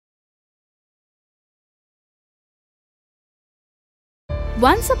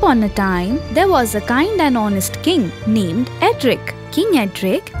Once upon a time, there was a kind and honest king named Edric. King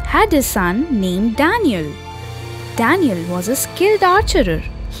Edric had a son named Daniel. Daniel was a skilled archer.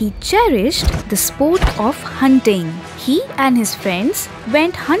 He cherished the sport of hunting. He and his friends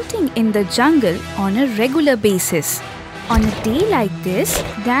went hunting in the jungle on a regular basis. On a day like this,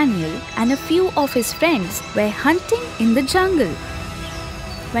 Daniel and a few of his friends were hunting in the jungle.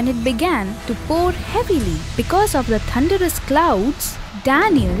 When it began to pour heavily because of the thunderous clouds,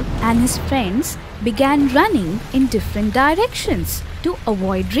 Daniel and his friends began running in different directions to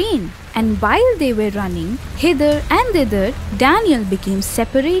avoid rain. And while they were running hither and thither, Daniel became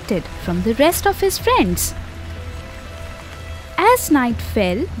separated from the rest of his friends. As night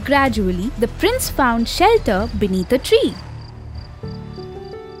fell, gradually the prince found shelter beneath a tree.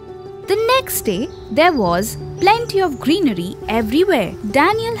 The next day, there was plenty of greenery everywhere.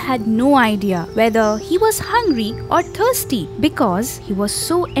 Daniel had no idea whether he was hungry or thirsty because he was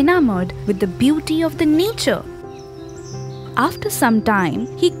so enamored with the beauty of the nature. After some time,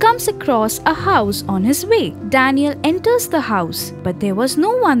 he comes across a house on his way. Daniel enters the house, but there was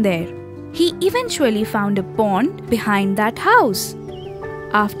no one there. He eventually found a pond behind that house.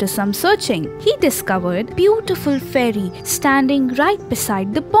 After some searching, he discovered a beautiful fairy standing right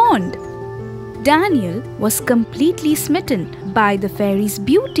beside the pond. Daniel was completely smitten by the fairy's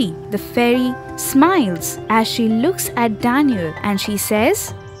beauty. The fairy smiles as she looks at Daniel and she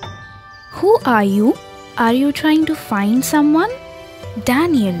says, "Who are you? Are you trying to find someone?"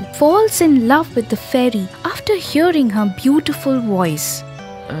 Daniel falls in love with the fairy after hearing her beautiful voice.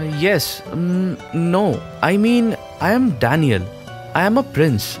 Yes, no, I mean, I am Daniel. I am a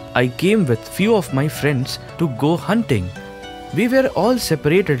prince. I came with few of my friends to go hunting. We were all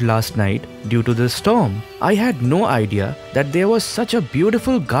separated last night due to the storm. I had no idea that there was such a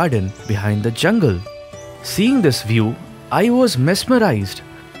beautiful garden behind the jungle. Seeing this view, I was mesmerized.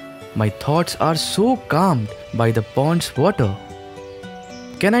 My thoughts are so calmed by the pond's water.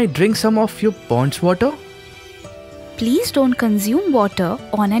 Can I drink some of your pond's water? Please don't consume water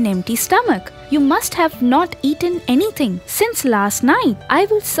on an empty stomach. You must have not eaten anything since last night. I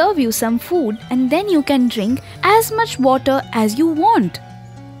will serve you some food and then you can drink as much water as you want.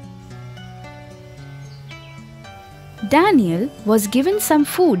 Daniel was given some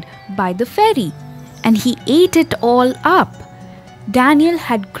food by the fairy and he ate it all up. Daniel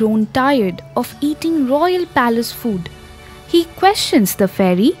had grown tired of eating royal palace food. He questions the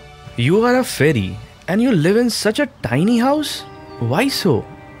fairy. You are a fairy and you live in such a tiny house? Why so?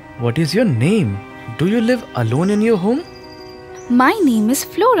 What is your name? Do you live alone in your home? My name is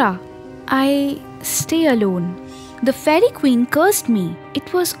Flora. I stay alone. The fairy queen cursed me.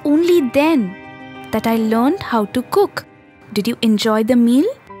 It was only then that I learned how to cook. Did you enjoy the meal?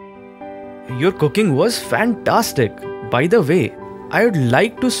 Your cooking was fantastic. By the way, I would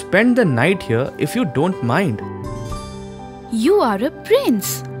like to spend the night here if you don't mind. You are a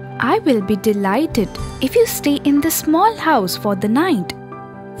prince. I will be delighted if you stay in the small house for the night.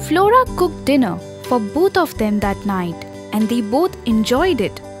 Flora cooked dinner for both of them that night and they both enjoyed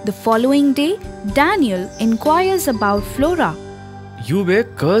it. The following day, Daniel inquires about Flora. You were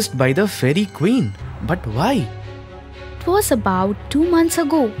cursed by the fairy queen. But why? It was about 2 months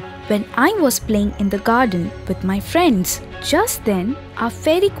ago when I was playing in the garden with my friends. Just then, our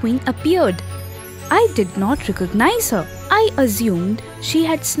fairy queen appeared. I did not recognize her. I assumed she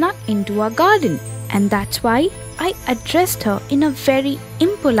had snuck into our garden, and that's why I addressed her in a very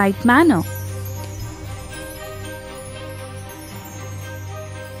impolite manner.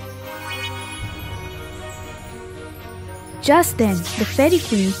 Just then, the fairy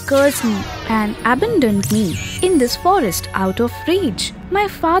queen cursed me and abandoned me in this forest out of rage. My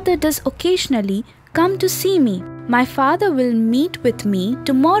father does occasionally come to see me. My father will meet with me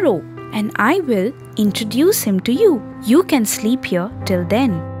tomorrow and I will introduce him to you. You can sleep here till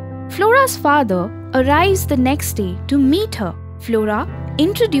then. Flora's father arrives the next day to meet her. Flora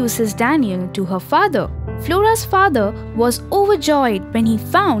introduces Daniel to her father. Flora's father was overjoyed when he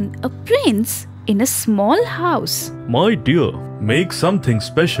found a prince in a small house. My dear, make something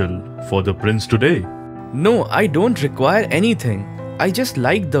special for the prince today. No, I don't require anything. I just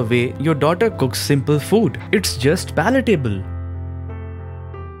like the way your daughter cooks simple food. It's just palatable.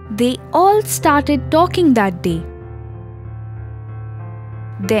 They all started talking that day.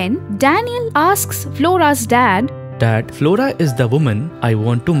 Then Daniel asks Flora's dad, Dad, Flora is the woman I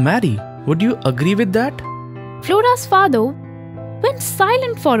want to marry. Would you agree with that? Flora's father went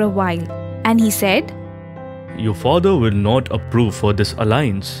silent for a while and he said, Your father will not approve for this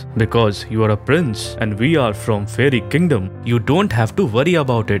alliance because you are a prince and we are from Fairy Kingdom. You don't have to worry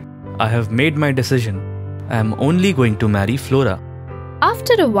about it. I have made my decision. I am only going to marry Flora.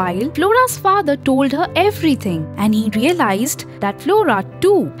 After a while, Flora's father told her everything, and he realized that Flora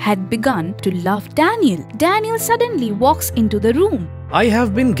too had begun to love Daniel. Daniel suddenly walks into the room. I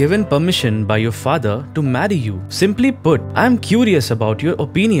have been given permission by your father to marry you. Simply put, I am curious about your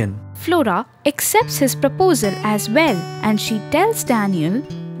opinion. Flora accepts his proposal as well, and she tells Daniel,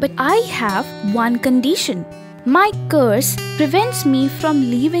 "But I have one condition. My curse prevents me from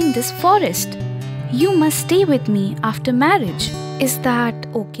leaving this forest. You must stay with me after marriage. Is that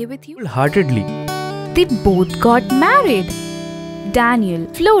okay with you?" Wholeheartedly. They both got married. Daniel,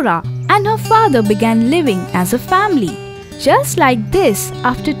 Flora, and her father began living as a family. Just like this,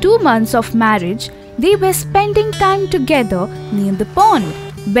 after 2 months of marriage, they were spending time together near the pond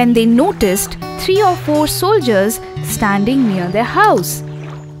when they noticed 3 or 4 soldiers standing near their house.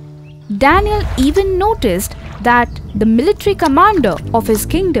 Daniel even noticed that the military commander of his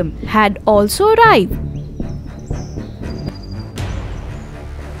kingdom had also arrived.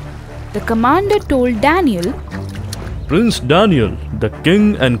 The commander told Daniel, Prince Daniel, the king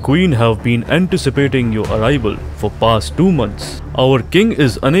and queen have been anticipating your arrival for past 2 months. Our king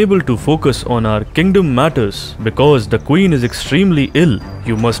is unable to focus on our kingdom matters because the queen is extremely ill.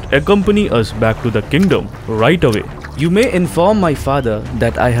 You must accompany us back to the kingdom right away. You may inform my father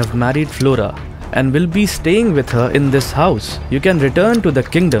that I have married Flora and will be staying with her in this house. You can return to the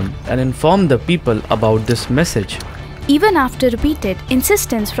kingdom and inform the people about this message. Even after repeated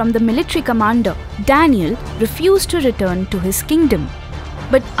insistence from the military commander, Daniel refused to return to his kingdom.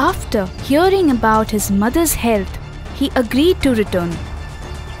 But after hearing about his mother's health, he agreed to return.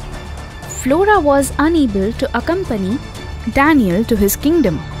 Flora was unable to accompany Daniel to his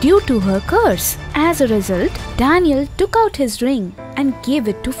kingdom due to her curse. As a result, Daniel took out his ring and gave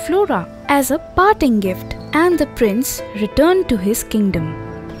it to Flora as a parting gift, and the prince returned to his kingdom.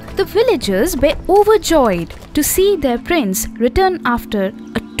 The villagers were overjoyed to see their prince return after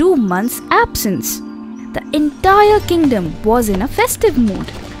a 2 months absence. The entire kingdom was in a festive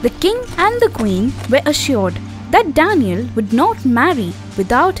mood. The king and the queen were assured that Daniel would not marry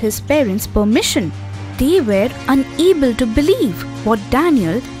without his parents' permission. They were unable to believe what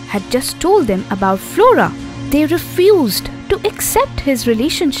Daniel had just told them about Flora. They refused to accept his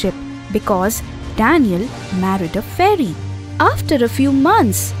relationship because Daniel married a fairy. After a few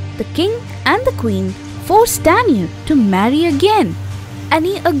months, the king and the queen forced Daniel to marry again, and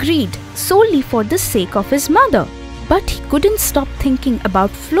he agreed solely for the sake of his mother. But he couldn't stop thinking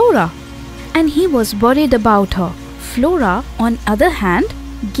about Flora, and he was worried about her. Flora, on the other hand,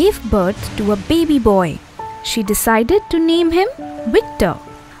 gave birth to a baby boy. She decided to name him Victor.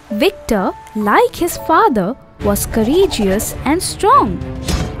 Victor, like his father, was courageous and strong.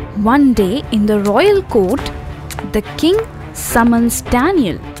 One day in the royal court, the king summons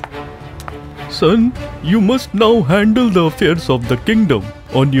Daniel. Son, you must now handle the affairs of the kingdom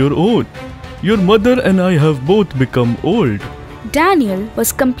on your own. Your mother and I have both become old. Daniel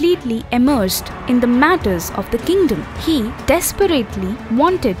was completely immersed in the matters of the kingdom. He desperately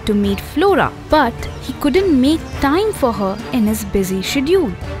wanted to meet Flora, but he couldn't make time for her in his busy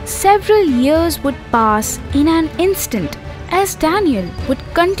schedule. Several years would pass in an instant as Daniel would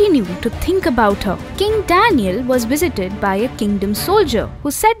continue to think about her. King Daniel was visited by a kingdom soldier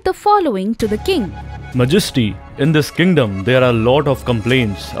who said the following to the king. Majesty, in this kingdom there are a lot of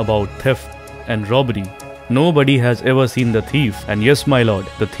complaints about theft and robbery. Nobody has ever seen the thief, and yes, my lord,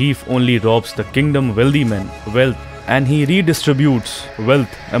 the thief only robs the kingdom wealthy men wealth, and he redistributes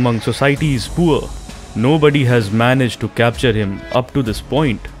wealth among society's poor. Nobody has managed to capture him up to this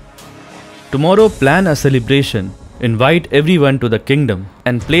point. Tomorrow plan a celebration. Invite everyone to the kingdom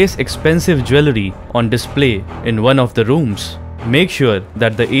and place expensive jewelry on display in one of the rooms. Make sure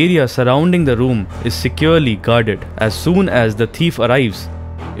that the area surrounding the room is securely guarded. As soon as the thief arrives,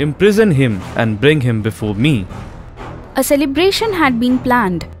 imprison him and bring him before me. A celebration had been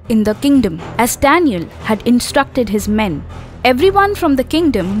planned in the kingdom as Daniel had instructed his men. Everyone from the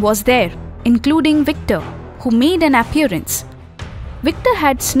kingdom was there, including Victor, who made an appearance. Victor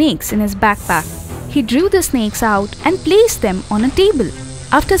had snakes in his backpack. He drew the snakes out and placed them on a table.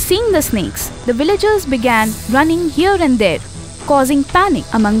 After seeing the snakes, the villagers began running here and there, causing panic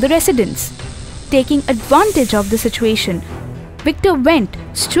among the residents. Taking advantage of the situation, Victor went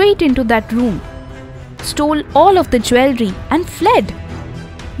straight into that room, stole all of the jewelry and fled.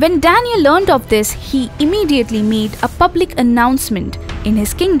 When Daniel learned of this, he immediately made a public announcement in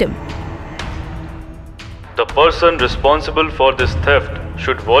his kingdom. The person responsible for this theft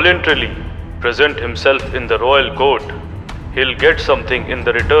should voluntarily present himself in the royal court. He'll get something in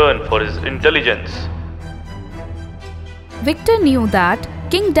the return for his intelligence. Victor knew that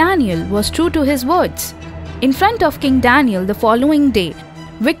King Daniel was true to his words. In front of King Daniel the following day,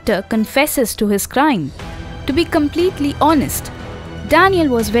 Victor confesses to his crime. To be completely honest, Daniel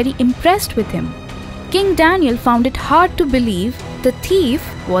was very impressed with him. King Daniel found it hard to believe the thief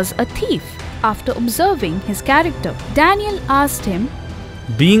was a thief. After observing his character, Daniel asked him,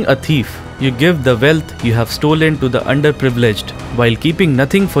 Being a thief, you give the wealth you have stolen to the underprivileged while keeping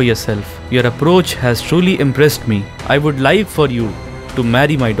nothing for yourself. Your approach has truly impressed me. I would like for you to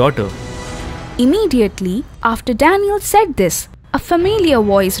marry my daughter. Immediately after Daniel said this, a familiar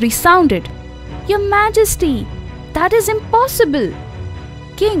voice resounded. Your Majesty, that is impossible.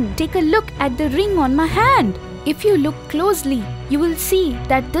 King, take a look at the ring on my hand. If you look closely, you will see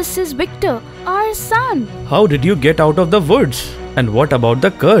that this is Victor, our son. How did you get out of the woods? And what about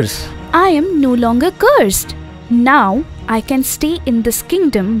the curse? I am no longer cursed. Now I can stay in this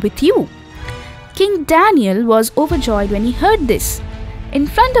kingdom with you. King Daniel was overjoyed when he heard this. In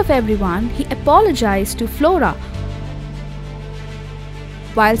front of everyone, he apologized to Flora.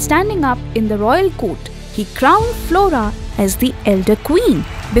 While standing up in the royal court, he crowned Flora as the elder queen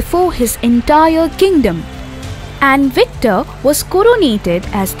before his entire kingdom. And Victor was coronated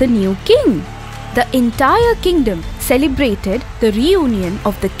as the new king. The entire kingdom celebrated the reunion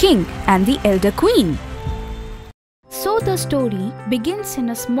of the king and the elder queen. So the story begins in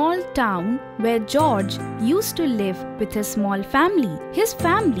a small town where George used to live with his small family. His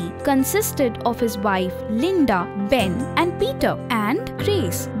family consisted of his wife Linda, Ben and Peter and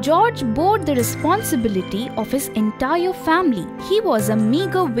Grace. George bore the responsibility of his entire family. He was a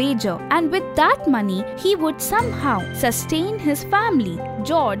meager wager, and with that money he would somehow sustain his family.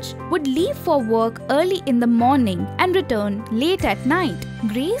 George would leave for work early in the morning and return late at night.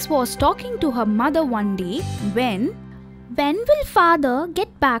 Grace was talking to her mother one day when will father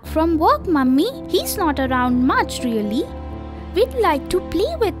get back from work, mummy? He's not around much really. We'd like to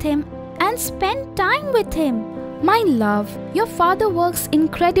play with him and spend time with him. My love, your father works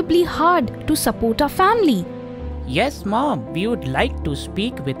incredibly hard to support our family. Yes, Mom, we would like to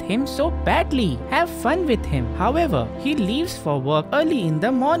speak with him so badly. Have fun with him. However, he leaves for work early in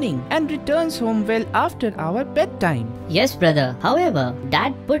the morning and returns home well after our bedtime. Yes, brother. However,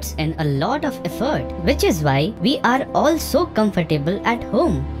 Dad puts in a lot of effort, which is why we are all so comfortable at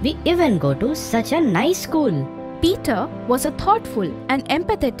home. We even go to such a nice school. Peter was a thoughtful and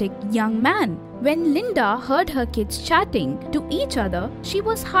empathetic young man. When Linda heard her kids chatting to each other, she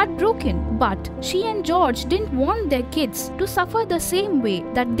was heartbroken. But she and George didn't want their kids to suffer the same way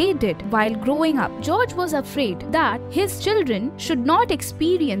that they did while growing up. George was afraid that his children should not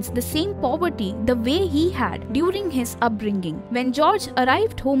experience the same poverty the way he had during his upbringing. When George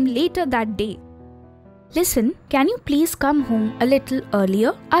arrived home later that day, "Listen, can you please come home a little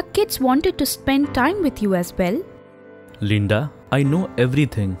earlier? Our kids wanted to spend time with you as well." Linda, I know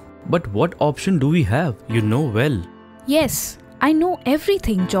everything. But what option do we have? You know well. "Yes, I know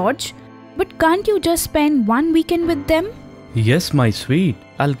everything, George. But can't you just spend one weekend with them?" Yes, my sweet.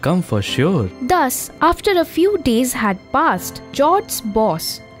 I'll come for sure. Thus, after a few days had passed, George's boss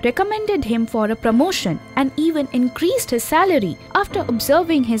recommended him for a promotion and even increased his salary after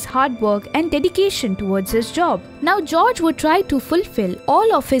observing his hard work and dedication towards his job. Now George would try to fulfill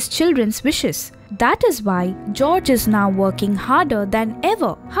all of his children's wishes. That is why George is now working harder than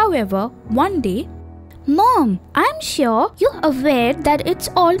ever. However, one day, "Mom, I'm sure you're aware that it's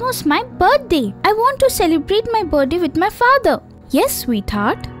almost my birthday. I want to celebrate my birthday with my father." "Yes,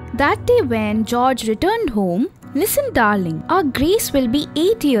 sweetheart." That day when George returned home, "Listen, darling, our Grace will be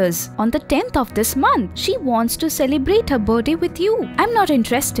 8 years on the 10th of this month. She wants to celebrate her birthday with you. I'm not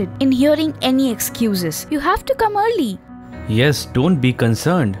interested in hearing any excuses. You have to come early." Yes, don't be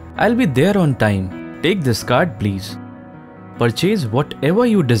concerned. I'll be there on time. Take this card, please. Purchase whatever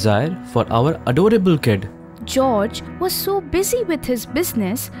you desire for our adorable kid. George was so busy with his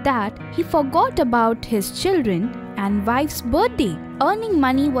business that he forgot about his children and wife's birthday. Earning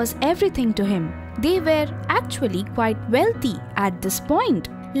money was everything to him. They were actually quite wealthy at this point.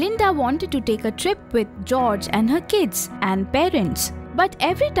 Linda wanted to take a trip with George and her kids and parents. But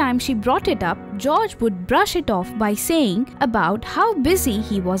every time she brought it up, George would brush it off by saying about how busy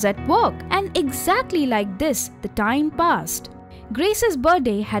he was at work. And exactly like this, the time passed. Grace's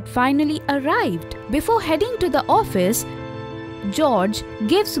birthday had finally arrived. Before heading to the office, George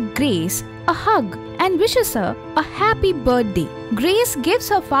gives Grace a hug and wishes her a happy birthday. Grace gives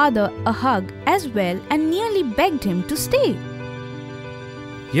her father a hug as well and nearly begged him to stay.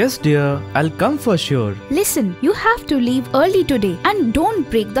 Yes, dear, I'll come for sure. "Listen, you have to leave early today and don't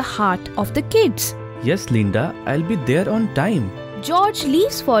break the heart of the kids." Yes, Linda, I'll be there on time. George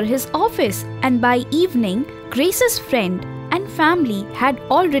leaves for his office, and by evening, Grace's friend and family had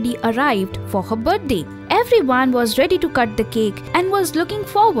already arrived for her birthday. Everyone was ready to cut the cake and was looking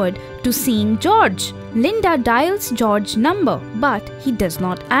forward to seeing George. Linda dials George's number, but he does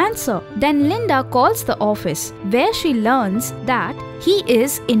not answer. Then Linda calls the office, where she learns that he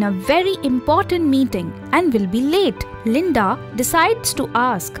is in a very important meeting and will be late. Linda decides to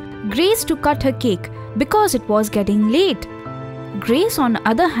ask Grace to cut her cake because it was getting late. Grace, on the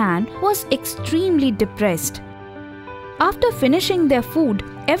other hand, was extremely depressed. After finishing their food,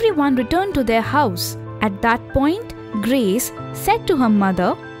 everyone returned to their house. At that point, Grace said to her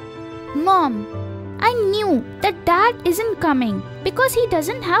mother, "Mom, I knew that Dad isn't coming because he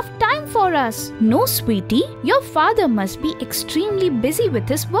doesn't have time for us." "No, sweetie, your father must be extremely busy with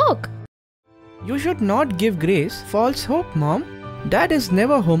his work." You should not give Grace false hope, Mom. Dad is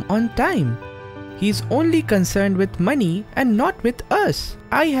never home on time. He's only concerned with money and not with us.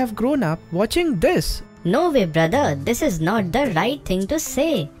 I have grown up watching this. No way, brother. This is not the right thing to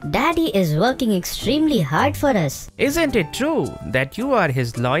say. Daddy is working extremely hard for us. Isn't it true that you are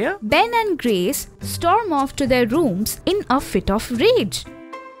his lawyer? Ben and Grace storm off to their rooms in a fit of rage.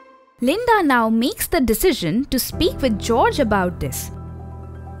 Linda now makes the decision to speak with George about this.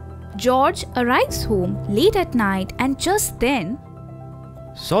 George arrives home late at night and just then,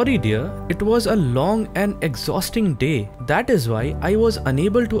 Sorry dear, it was a long and exhausting day. That is why I was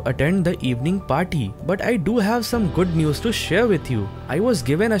unable to attend the evening party. But I do have some good news to share with you. I was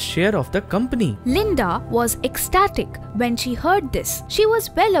given a share of the company. Linda was ecstatic when she heard this. She was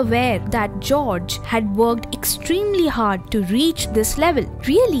well aware that George had worked extremely hard to reach this level.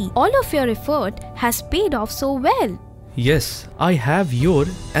 Really, all of your effort has paid off so well. Yes, I have your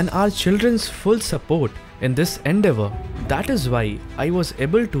and our children's full support in this endeavor. That is why I was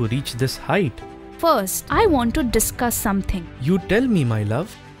able to reach this height. First, I want to discuss something. You tell me, my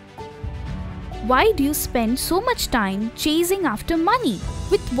love. Why do you spend so much time chasing after money?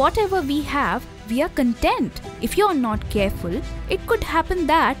 With whatever we have, we are content. If you are not careful, it could happen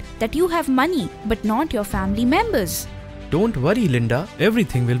that you have money but not your family members. Don't worry, Linda.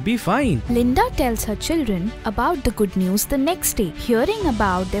 Everything will be fine. Linda tells her children about the good news the next day. Hearing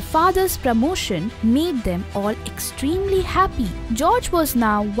about their father's promotion made them all extremely happy. George was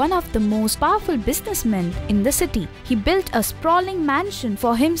now one of the most powerful businessmen in the city. He built a sprawling mansion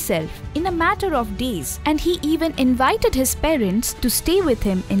for himself in a matter of days, and he even invited his parents to stay with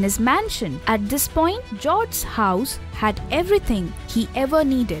him in his mansion. At this point, George's house had everything he ever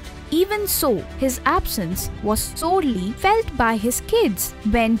needed. Even so, his absence was sorely felt by his kids.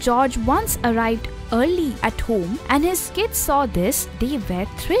 When George once arrived early at home and his kids saw this, they were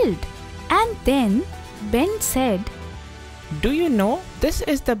thrilled. And then Ben said, Do you know, this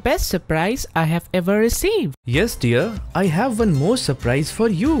is the best surprise I have ever received. Yes, dear. I have one more surprise for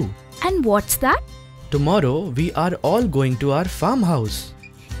you. "And what's that? Tomorrow, we are all going to our farmhouse.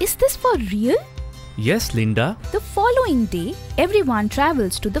 Is this for real?" Yes, Linda. The following day, everyone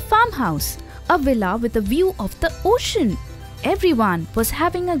travels to the farmhouse, a villa with a view of the ocean. Everyone was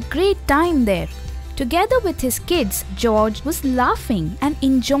having a great time there. Together with his kids, George was laughing and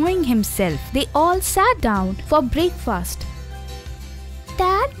enjoying himself. They all sat down for breakfast.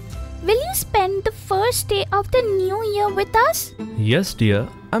 "Dad, will you spend the first day of the new year with us?" Yes, dear.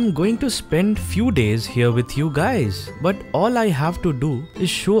 I'm going to spend few days here with you guys. But all I have to do is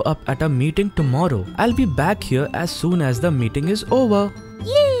show up at a meeting tomorrow. I'll be back here as soon as the meeting is over.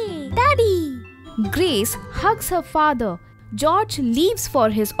 "Yay, Daddy!" Grace hugs her father. George leaves for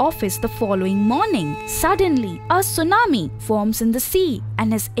his office the following morning. Suddenly, a tsunami forms in the sea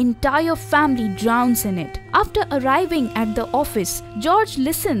and his entire family drowns in it. After arriving at the office, George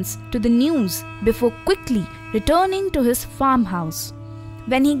listens to the news before quickly returning to his farmhouse.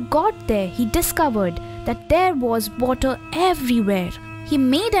 When he got there, he discovered that there was water everywhere. He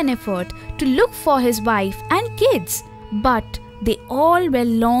made an effort to look for his wife and kids, but they all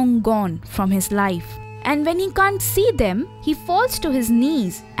were long gone from his life. And when he can't see them, he falls to his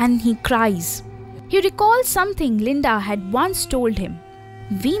knees and he cries. He recalls something Linda had once told him.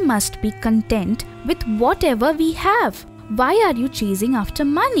 "We must be content with whatever we have. Why are you chasing after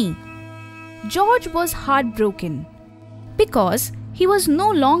money?" George was heartbroken because he was no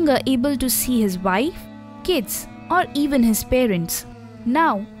longer able to see his wife, kids, or even his parents.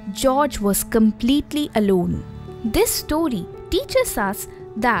 Now, George was completely alone. This story teaches us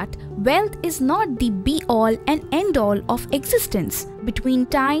that wealth is not the be-all and end-all of existence. Between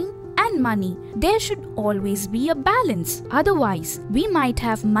time and money, there should always be a balance. Otherwise, we might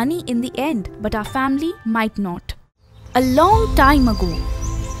have money in the end, but our family might not. A long time ago,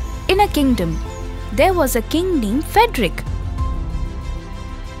 in a kingdom, there was a king named Frederick.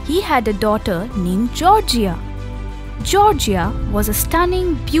 He had a daughter named Georgia. Georgia was a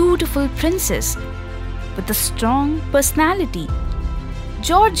stunning, beautiful princess with a strong personality.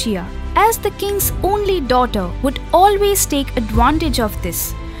 Georgia, as the king's only daughter, would always take advantage of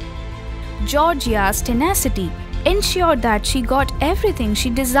this. Georgia's tenacity ensured that she got everything she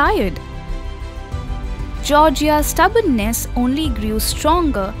desired. Georgia's stubbornness only grew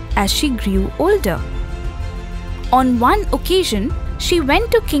stronger as she grew older. On one occasion, she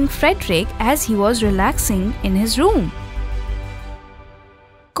went to King Frederick as he was relaxing in his room.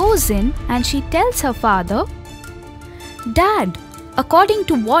 Goes in and she tells her father, "Dad, according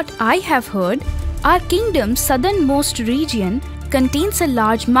to what I have heard, our kingdom's southernmost region contains a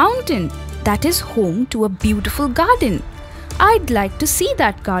large mountain that is home to a beautiful garden. I'd like to see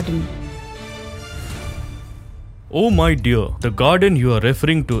that garden." Oh my dear, the garden you are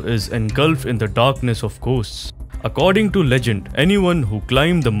referring to is engulfed in the darkness of ghosts. According to legend, anyone who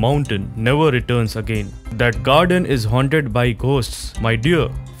climbed the mountain never returns again. That garden is haunted by ghosts, my dear.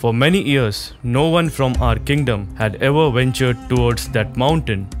 For many years, no one from our kingdom had ever ventured towards that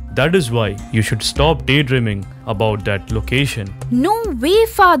mountain. That is why you should stop daydreaming about that location. "No way,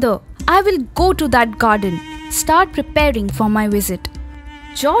 father! I will go to that garden. Start preparing for my visit."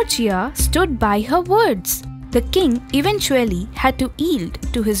 Georgia stood by her words. The king eventually had to yield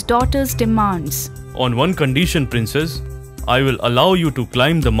to his daughter's demands. On one condition, princess, I will allow you to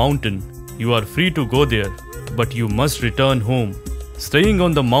climb the mountain. You are free to go there, but you must return home. Staying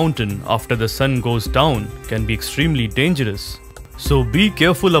on the mountain after the sun goes down can be extremely dangerous. So be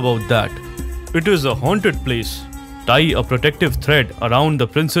careful about that. It is a haunted place. Tie a protective thread around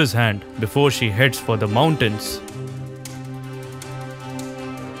the princess' hand before she heads for the mountains.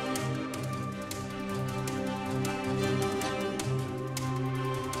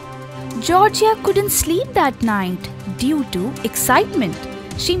 Georgia couldn't sleep that night due to excitement.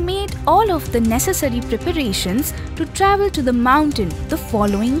 She made all of the necessary preparations to travel to the mountain the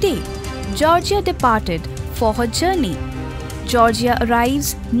following day. Georgia departed for her journey. Georgia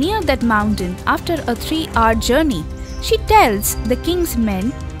arrives near that mountain after a 3-hour journey. She tells the king's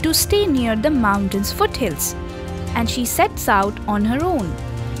men to stay near the mountain's foothills, and she sets out on her own.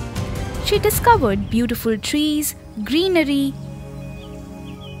 She discovered beautiful trees, greenery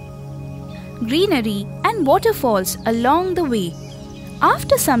and waterfalls along the way.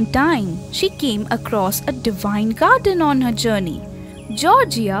 After some time, she came across a divine garden on her journey.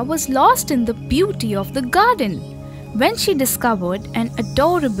 Georgia was lost in the beauty of the garden when she discovered an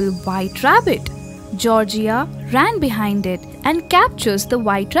adorable white rabbit. Georgia ran behind it and captures the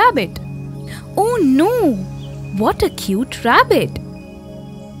white rabbit. Oh no! What a cute rabbit!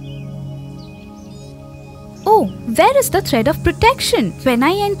 Oh, where is the thread of protection? When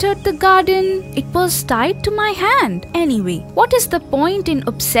I entered the garden, it was tied to my hand. Anyway, what is the point in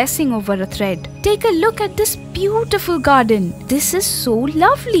obsessing over a thread? Take a look at this beautiful garden. This is so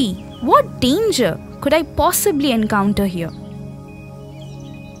lovely. What danger could I possibly encounter here?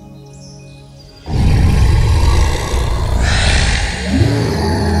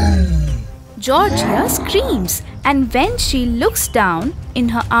 Georgia screams, and when she looks down in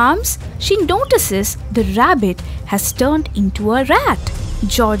her arms, she notices the rabbit has turned into a rat.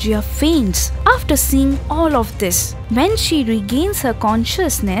 Georgia faints after seeing all of this. When she regains her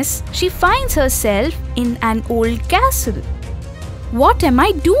consciousness, she finds herself in an old castle. What am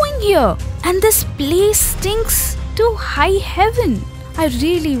I doing here? And this place stinks to high heaven. I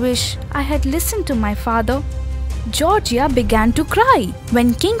really wish I had listened to my father. Georgia began to cry.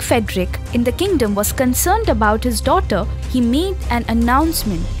 When King Frederick in the kingdom was concerned about his daughter, he made an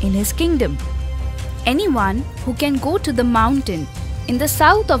announcement in his kingdom. Anyone who can go to the mountain in the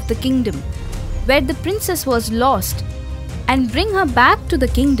south of the kingdom where the princess was lost and bring her back to the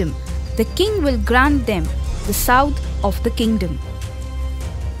kingdom, the king will grant them the south of the kingdom.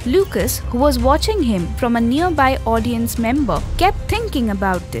 Lucas, who was watching him from a nearby audience member, kept thinking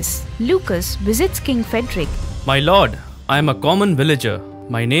about this. Lucas visits King Frederick. My lord, I am a common villager.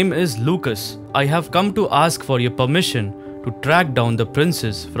 My name is Lucas. I have come to ask for your permission to track down the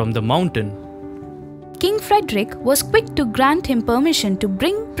princess from the mountain. King Frederick was quick to grant him permission to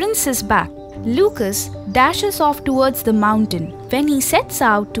bring princess back. Lucas dashes off towards the mountain. When he sets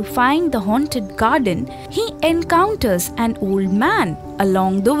out to find the haunted garden, he encounters an old man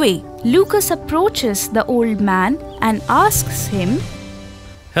along the way. Lucas approaches the old man and asks him,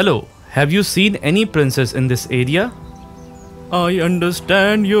 Hello, have you seen any princess in this area? I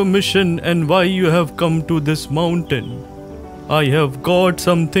understand your mission and why you have come to this mountain. I have got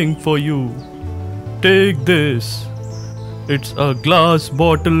something for you. Take this. It's a glass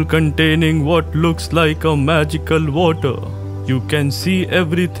bottle containing what looks like a magical water. You can see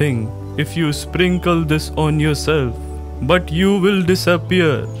everything if you sprinkle this on yourself. but you will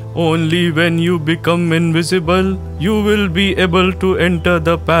disappear. Only when you become invisible, you will be able to enter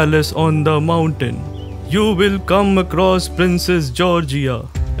the palace on the mountain. You will come across Princess Georgia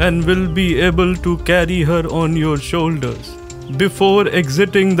and will be able to carry her on your shoulders. Before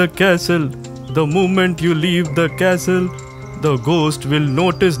exiting the castle, the moment you leave the castle, the ghost will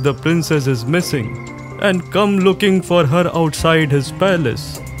notice the princess is missing and come looking for her outside his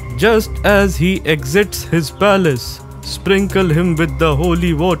palace. Just as he exits his palace, sprinkle him with the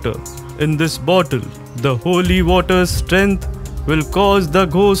holy water in this bottle. The holy water's strength will cause the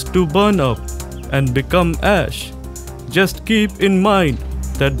ghost to burn up and become ash. Just keep in mind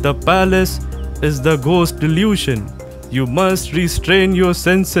that the palace is the ghost delusion. You must restrain your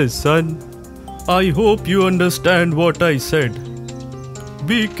senses, son. I hope you understand what I said.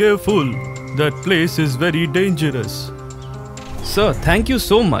 Be careful, that place is very dangerous. Sir, thank you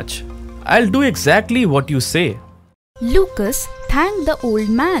so much. I'll do exactly what you say. Lucas thanked the old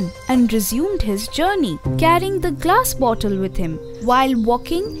man and resumed his journey, carrying the glass bottle with him. While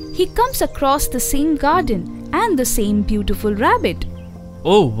walking, he comes across the same garden and the same beautiful rabbit.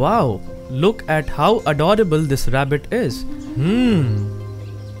 Oh wow, look at how adorable this rabbit is.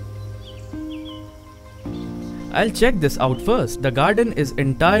 I'll check this out first. The garden is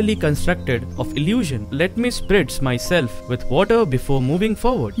entirely constructed of illusion. Let me spritz myself with water before moving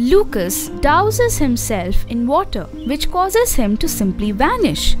forward. Lucas douses himself in water, which causes him to simply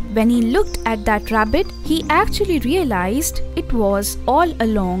vanish. When he looked at that rabbit, he actually realized it was all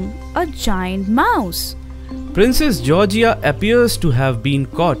along a giant mouse. Princess Georgia appears to have been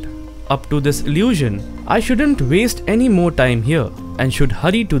caught up to this illusion. I shouldn't waste any more time here and should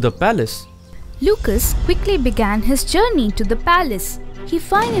hurry to the palace. Lucas quickly began his journey to the palace. He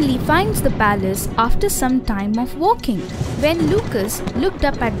finally finds the palace after some time of walking. When Lucas looked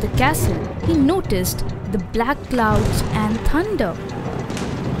up at the castle, he noticed the black clouds and thunder.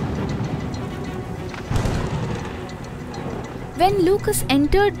 When Lucas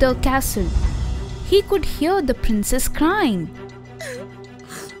entered the castle, he could hear the princess crying.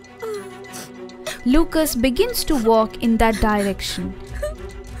 Lucas begins to walk in that direction,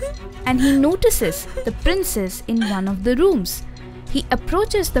 and he notices the princess in one of the rooms. He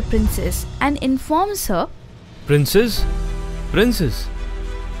approaches the princess and informs her, Princess? Princess,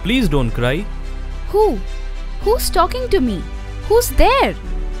 please don't cry. Who? Who's talking to me? Who's there?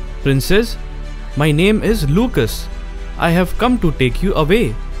 Princess, my name is Lucas. I have come to take you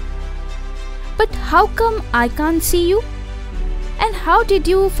away. But how come I can't see you? And how did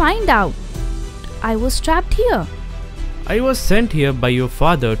you find out I was trapped here? I was sent here by your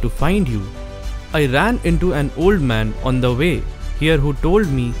father to find you. I ran into an old man on the way here who told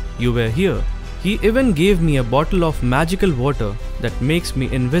me you were here. He even gave me a bottle of magical water that makes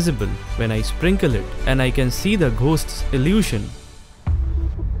me invisible when I sprinkle it, and I can see the ghost's illusion.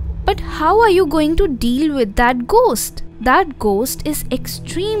 But how are you going to deal with that ghost? That ghost is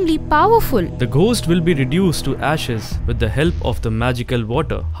extremely powerful. The ghost will be reduced to ashes with the help of the magical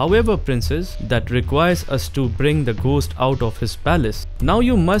water. However, princess, that requires us to bring the ghost out of his palace. Now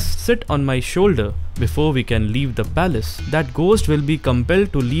you must sit on my shoulder before we can leave the palace. That ghost will be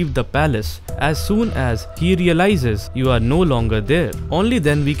compelled to leave the palace as soon as he realizes you are no longer there. Only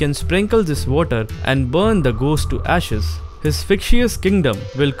then we can sprinkle this water and burn the ghost to ashes. His fictitious kingdom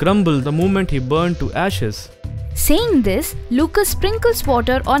will crumble the moment he burned to ashes. Saying this, Lucas sprinkles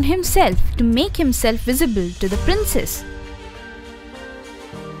water on himself to make himself visible to the princess.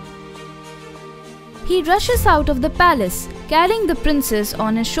 He rushes out of the palace, carrying the princess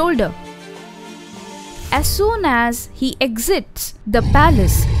on his shoulder. As soon as he exits the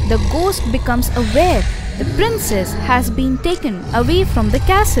palace, the ghost becomes aware the princess has been taken away from the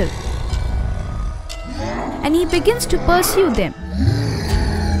castle, and he begins to pursue them.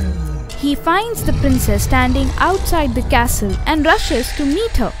 He finds the princess standing outside the castle and rushes to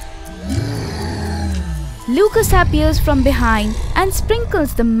meet her. Lucas appears from behind and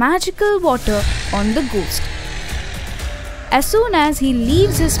sprinkles the magical water on the ghost. As soon as he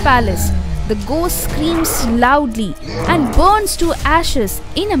leaves his palace, the ghost screams loudly and burns to ashes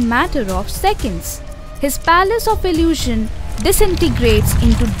in a matter of seconds. His palace of illusion disintegrates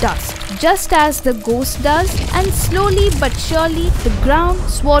into dust, just as the ghost does, and slowly but surely the ground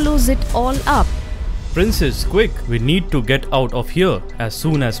swallows it all up. Princess, quick, we need to get out of here as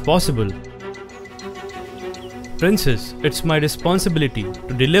soon as possible. Princess, it's my responsibility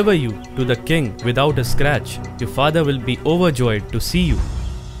to deliver you to the king without a scratch. Your father will be overjoyed to see you.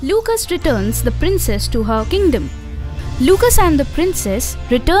 Lucas returns the princess to her kingdom. Lucas and the princess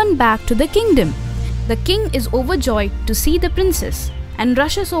return back to the kingdom. The king is overjoyed to see the princess and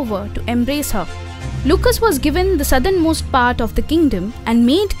rushes over to embrace her. Lucas was given the southernmost part of the kingdom and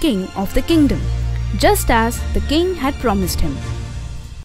made king of the kingdom, just as the king had promised him.